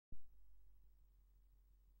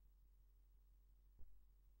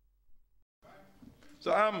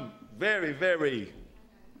So I'm very, very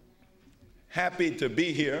happy to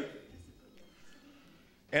be here.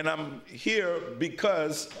 And I'm here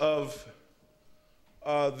because of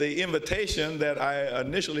the invitation that I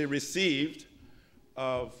initially received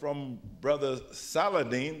from Brother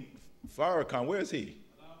Saladin Farrakhan. Where is he?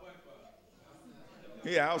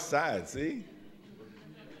 He outside, see?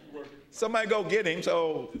 Somebody go get him,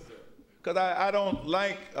 because I don't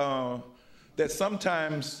like that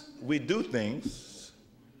sometimes we do things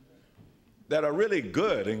that are really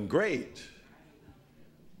good and great,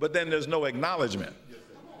 but then there's no acknowledgement.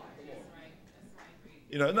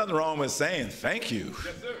 You know, there's nothing wrong with saying thank you.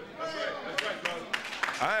 Yes, sir. That's right. That's right, brother.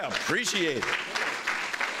 I appreciate it.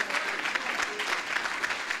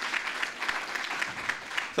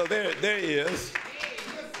 So there he is.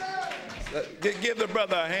 Give the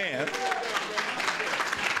brother a hand.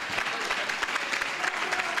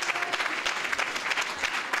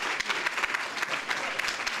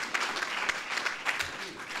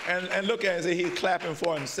 And look at him, he's clapping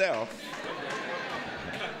for himself.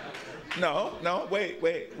 No,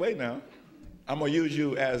 wait now. I'm going to use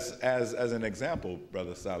you as an example,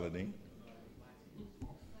 Brother Saladin.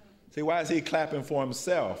 See, why is he clapping for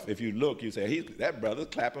himself? If you look, you say, that brother's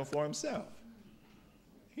clapping for himself.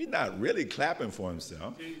 He's not really clapping for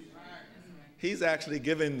himself. He's actually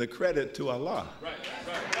giving the credit to Allah. Right,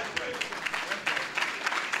 that's right.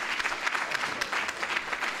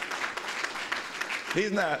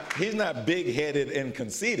 He's not big-headed and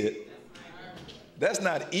conceited. That's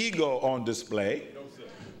not ego on display.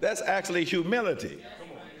 That's actually humility.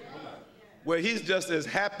 Where he's just as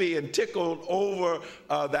happy and tickled over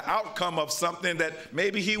the outcome of something that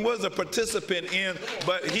maybe he was a participant in,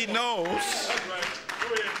 but he knows,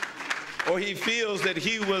 or he feels that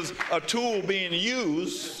he was a tool being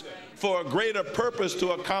used for a greater purpose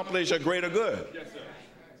to accomplish a greater good.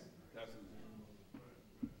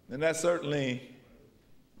 And that certainly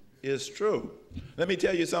is true. Let me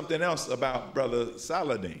tell you something else about Brother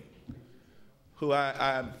Saladin, who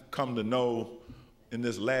I've come to know in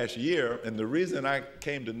this last year. And the reason I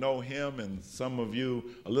came to know him and some of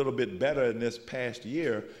you a little bit better in this past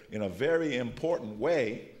year in a very important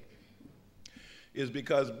way is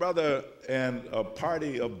because brother and a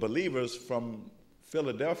party of believers from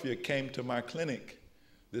Philadelphia came to my clinic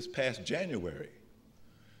this past January.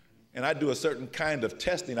 And I do a certain kind of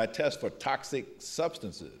testing. I test for toxic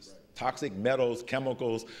substances, toxic metals,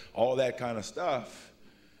 chemicals, all that kind of stuff.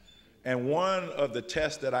 And one of the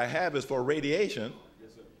tests that I have is for radiation.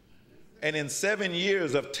 Yes, sir. And in 7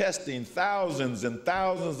 years of testing thousands and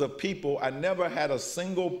thousands of people, I never had a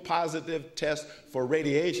single positive test for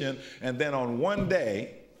radiation. And then on one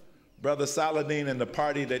day, Brother Saladin and the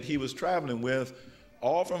party that he was traveling with,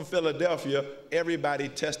 all from Philadelphia, everybody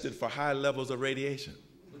tested for high levels of radiation.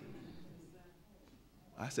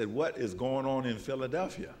 I said, what is going on in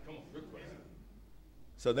Philadelphia?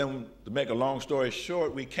 So then, to make a long story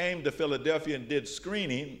short, we came to Philadelphia and did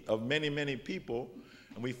screening of many, many people,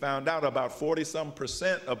 and we found out about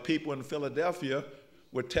 40-some% of people in Philadelphia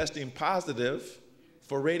were testing positive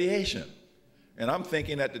for radiation. And I'm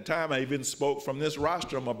thinking at the time, I even spoke from this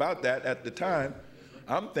rostrum about that at the time,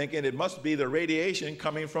 I'm thinking it must be the radiation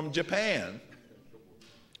coming from Japan,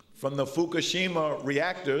 from the Fukushima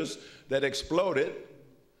reactors that exploded.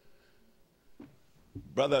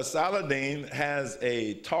 Brother Saladin has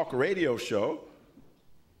a talk radio show.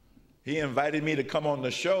 He invited me to come on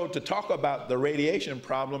the show to talk about the radiation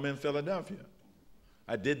problem in Philadelphia.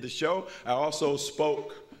 I did the show. I also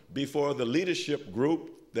spoke before the leadership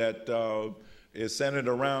group that is centered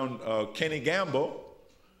around Kenny Gamble,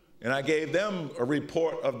 and I gave them a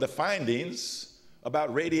report of the findings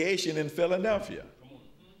about radiation in Philadelphia.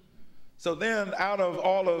 So then, out of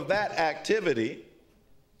all of that activity,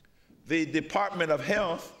 the Department of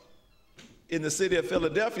Health in the city of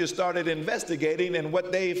Philadelphia started investigating, and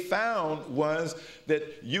what they found was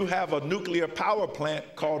that you have a nuclear power plant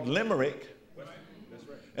called Limerick.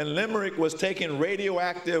 And Limerick was taking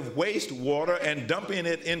radioactive wastewater and dumping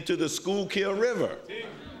it into the Schuylkill River.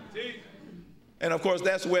 And of course,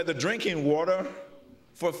 that's where the drinking water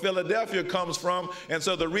for Philadelphia comes from. And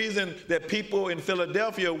so the reason that people in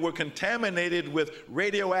Philadelphia were contaminated with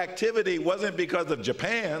radioactivity wasn't because of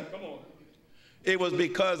Japan. It was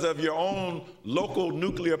because of your own local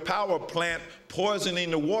nuclear power plant poisoning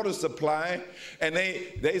the water supply. And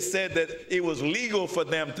they said that it was legal for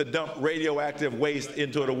them to dump radioactive waste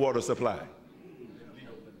into the water supply.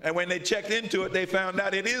 And when they checked into it, they found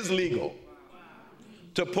out it is legal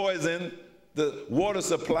to poison the water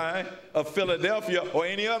supply of Philadelphia or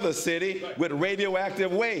any other city with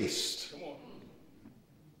radioactive waste.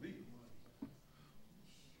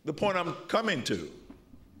 The point I'm coming to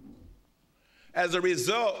As a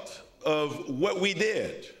result of what we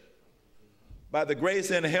did, by the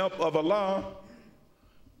grace and help of Allah,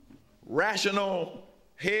 rational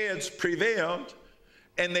heads prevailed,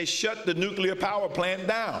 and they shut the nuclear power plant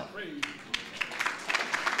down.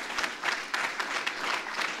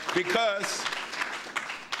 Because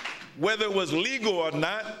whether it was legal or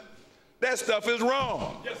not, that stuff is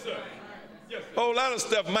wrong. Yes, sir. Yes, sir. A whole lot of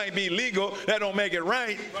stuff might be legal, that don't make it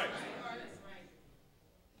right. Right.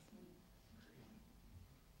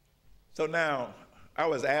 So now, I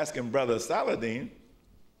was asking Brother Saladin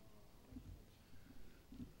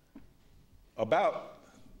about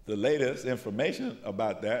the latest information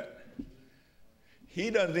about that. He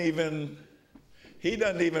doesn't even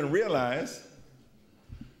realize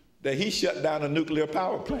that he shut down a nuclear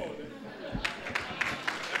power plant.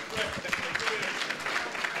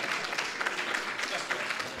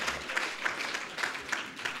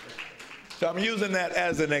 So I'm using that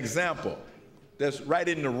as an example that's right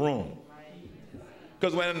in the room.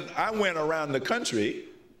 Because when I went around the country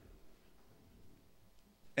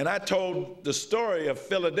and I told the story of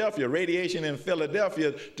Philadelphia, radiation in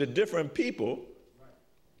Philadelphia, to different people,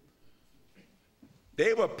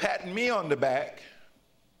 they were patting me on the back.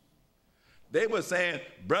 They were saying,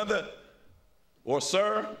 brother or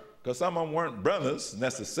sir, because some of them weren't brothers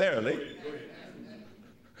necessarily.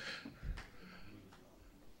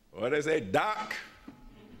 Or they say, doc.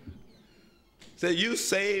 Say, you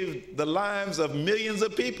saved the lives of millions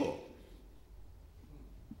of people.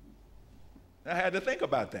 I had to think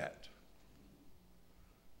about that.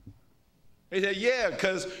 They said, yeah,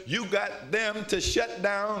 because you got them to shut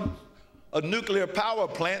down a nuclear power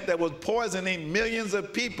plant that was poisoning millions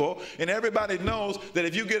of people, and everybody knows that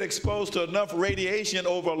if you get exposed to enough radiation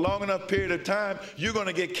over a long enough period of time, you're going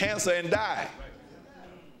to get cancer and die.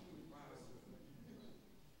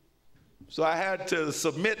 So I had to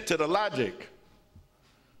submit to the logic.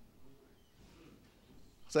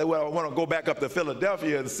 Say, well, I want to go back up to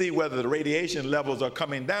Philadelphia and see whether the radiation levels are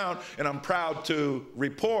coming down, and I'm proud to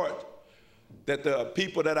report that the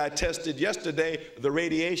people that I tested yesterday, the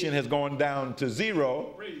radiation has gone down to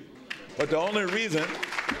 0. But the only reason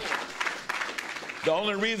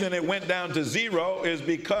it went down to 0 is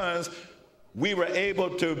because we were able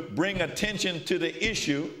to bring attention to the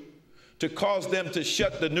issue to cause them to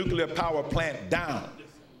shut the nuclear power plant down.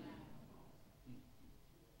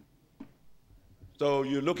 So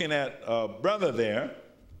you're looking at a brother there.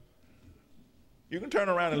 You can turn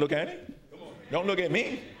around and look at him. Don't look at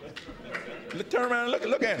me. Turn around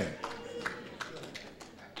and look at him.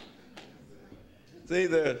 See,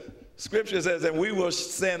 the scripture says that we will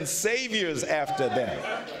send saviors after them.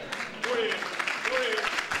 Go ahead. Go ahead.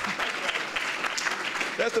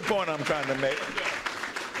 That's the point I'm trying to make.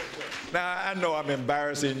 Now, I know I'm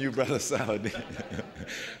embarrassing you, Brother Saladin,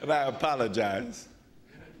 and I apologize.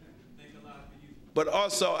 But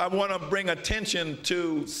also, I want to bring attention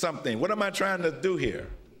to something. What am I trying to do here?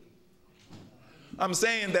 I'm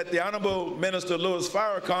saying that the Honorable Minister Louis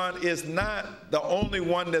Farrakhan is not the only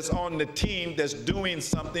one that's on the team that's doing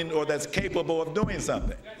something or that's capable of doing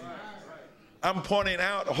something. I'm pointing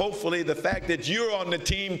out, hopefully, the fact that you're on the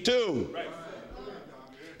team too.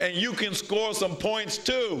 And you can score some points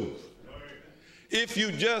too, if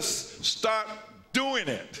you just start doing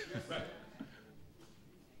it.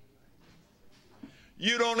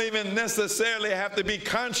 You don't even necessarily have to be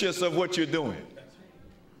conscious of what you're doing.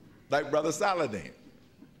 Like Brother Saladin.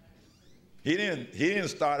 He didn't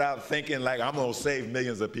start out thinking like, I'm going to save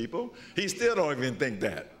millions of people. He still don't even think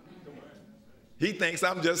that. He thinks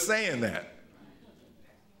I'm just saying that.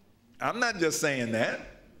 I'm not just saying that.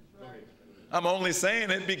 I'm only saying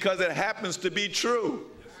it because it happens to be true.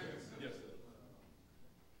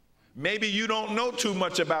 Maybe you don't know too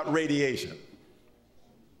much about radiation.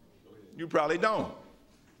 You probably don't.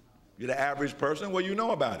 You're the average person, well, you know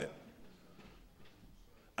about it.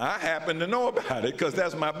 I happen to know about it because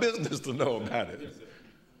that's my business to know about it.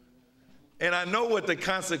 And I know what the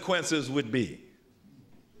consequences would be.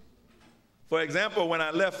 For example, when I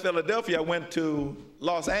left Philadelphia, I went to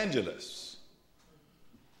Los Angeles.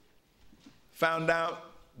 Found out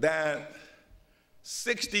that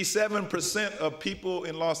 67% of people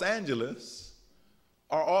in Los Angeles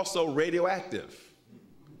are also radioactive.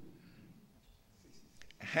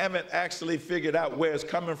 Haven't actually figured out where it's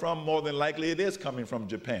coming from. More than likely it is coming from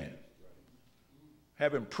Japan.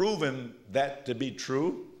 Haven't proven that to be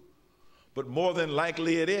true, but more than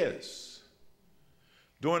likely it is.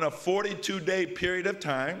 During a 42-day period of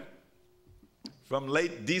time, from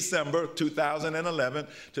late December 2011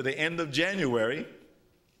 to the end of January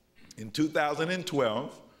in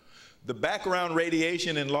 2012, The background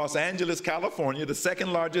radiation in Los Angeles, California, the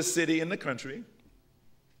second largest city in the country,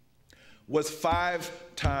 was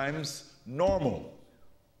 5 times normal.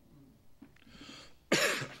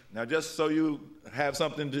 Now, just so you have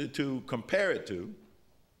something to compare it to,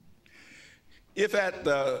 if at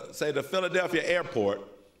say the Philadelphia airport,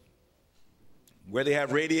 where they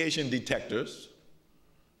have radiation detectors,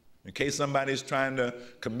 in case somebody's trying to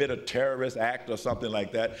commit a terrorist act or something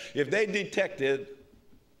like that, if they detected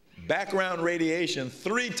background radiation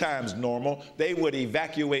 3 times normal, they would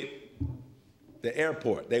evacuate the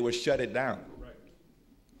airport. They would shut it down.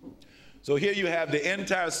 So here you have the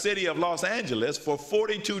entire city of Los Angeles for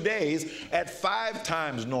 42 days at 5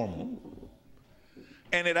 times normal,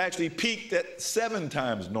 and it actually peaked at 7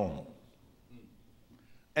 times normal.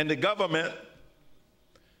 And the government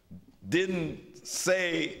didn't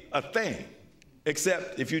say a thing,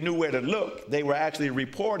 except if you knew where to look, they were actually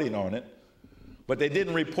reporting on it, but they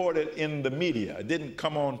didn't report it in the media. It didn't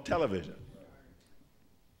come on television.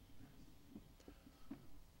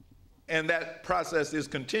 And that process is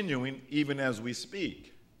continuing even as we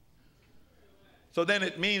speak. So then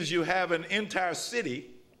it means you have an entire city,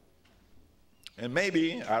 and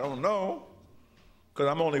maybe, I don't know, because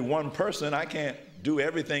I'm only one person, I can't do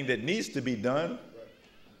everything that needs to be done.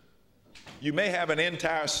 You may have an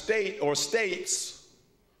entire state or states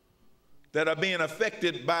that are being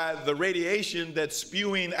affected by the radiation that's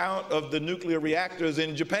spewing out of the nuclear reactors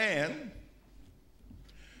in Japan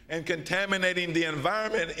and contaminating the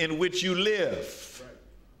environment in which you live. Right.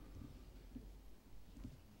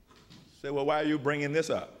 Say, well, why are you bringing this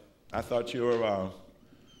up? I thought your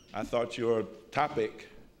topic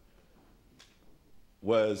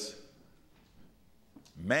was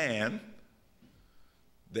man,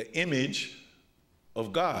 the image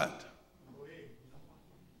of God.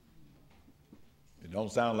 It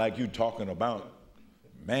don't sound like you talking about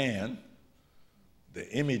man,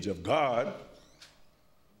 the image of God.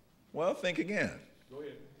 Well, think again. Go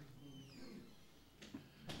ahead.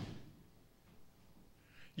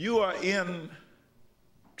 You are in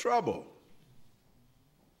trouble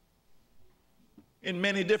in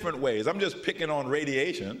many different ways. I'm just picking on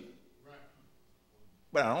radiation,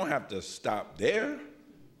 but I don't have to stop there.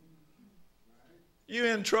 You're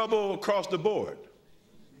in trouble across the board.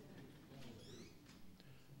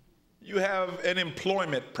 You have an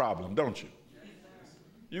employment problem, don't you?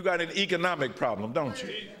 You got an economic problem, don't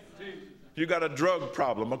you? You got a drug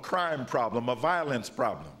problem, a crime problem, a violence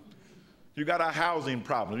problem. You got a housing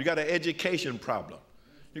problem. You got an education problem.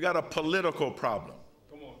 You got a political problem.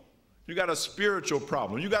 Come on. You got a spiritual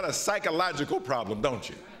problem. You got a psychological problem, don't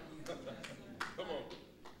you? Come on.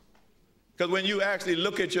 Because when you actually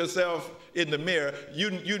look at yourself in the mirror,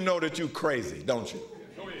 you know that you're crazy, don't you?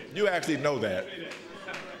 Go ahead. You actually know that.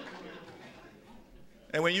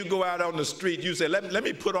 And when you go out on the street, you say, let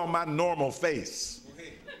me put on my normal face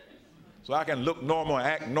so I can look normal,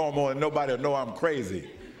 act normal, and nobody will know I'm crazy.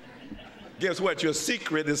 Guess what? Your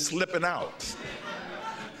secret is slipping out.